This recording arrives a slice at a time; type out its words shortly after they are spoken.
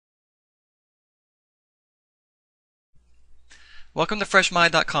Welcome to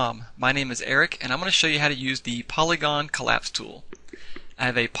freshmind.com. My name is Eric and I'm going to show you how to use the Polygon Collapse tool. I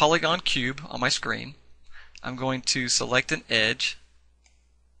have a polygon cube on my screen. I'm going to select an edge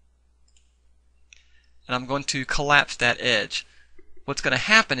and I'm going to collapse that edge. What's going to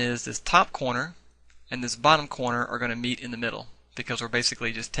happen is this top corner and this bottom corner are going to meet in the middle because we're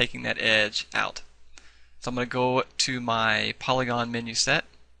basically just taking that edge out. So I'm going to go to my polygon menu set.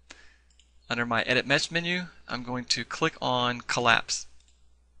 Under my Edit Mesh menu, I'm going to click on Collapse.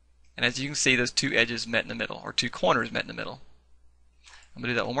 And as you can see, those two edges met in the middle, or two corners met in the middle. I'm going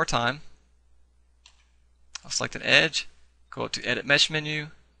to do that one more time. I'll select an edge, go up to Edit Mesh menu,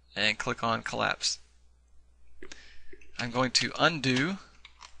 and click on Collapse. I'm going to undo,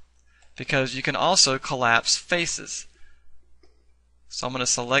 because you can also collapse faces. So I'm going to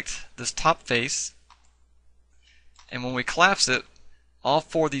select this top face, and when we collapse it, all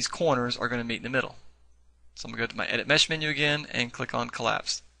four of these corners are going to meet in the middle. So I'm going to go to my Edit Mesh menu again and click on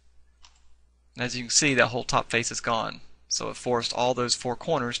Collapse. And as you can see, that whole top face is gone. So it forced all those four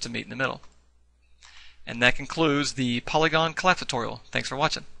corners to meet in the middle. And that concludes the Polygon Collapse tutorial. Thanks for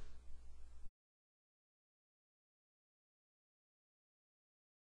watching.